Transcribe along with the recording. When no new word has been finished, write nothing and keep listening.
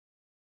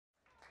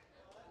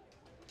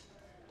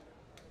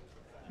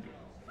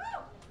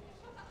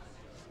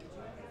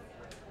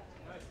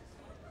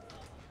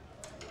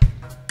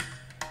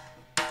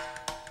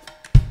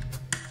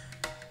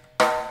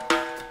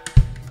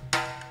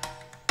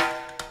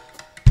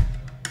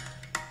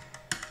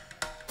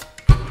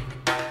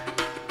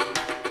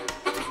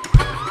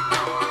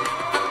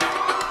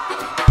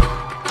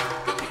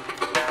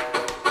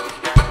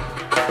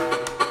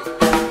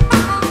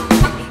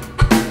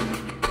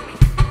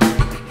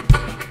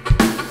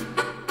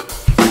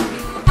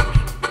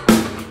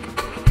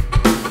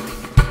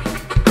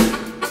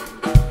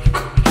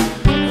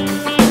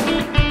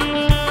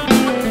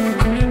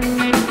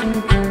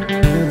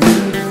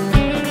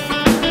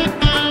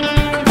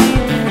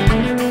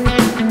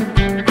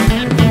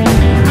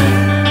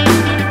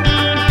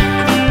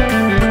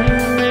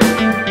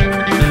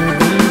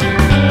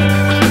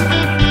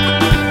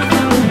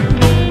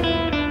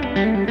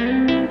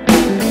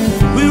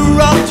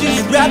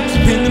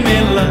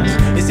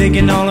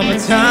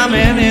time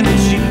and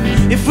energy.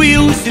 If we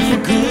used it for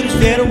good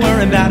instead of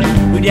worrying about it,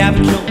 we'd have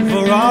a cure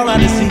for all our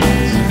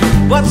diseases.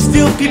 But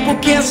still people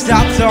can't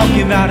stop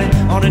talking about it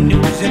on the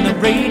news and the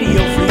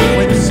radio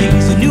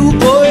frequencies. A new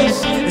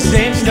voice, the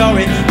same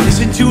story.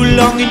 Listen too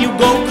long and you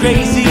go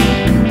crazy.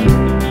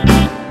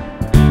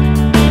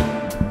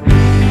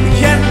 We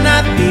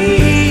cannot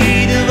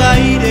be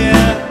divided.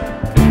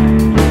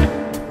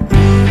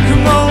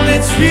 Come on,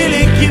 let's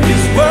really give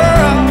this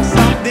world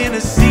something to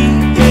see.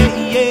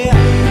 Yeah,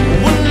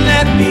 yeah. Wouldn't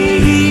that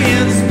be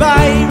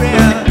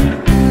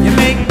inspiring? You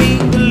make me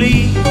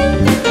believe.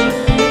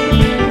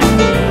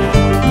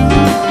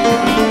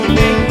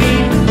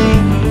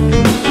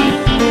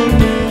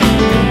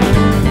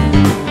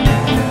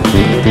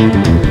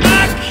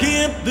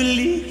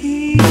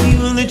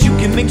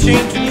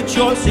 Change with your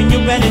choice and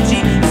your energy.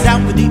 It's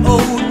out with the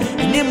old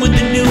and in with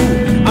the new.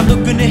 I'm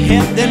looking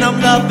ahead, then I'm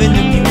loving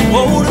the view.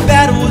 Oh, the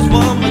battle was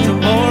won, but the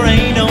war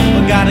ain't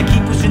over. Gotta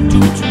keep pushing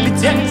through to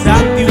protect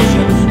our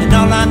future. And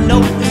all I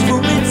know is for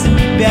it to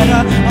be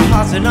better. Our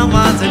hearts and our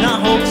minds and our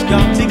hopes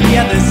come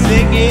together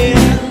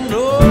singing.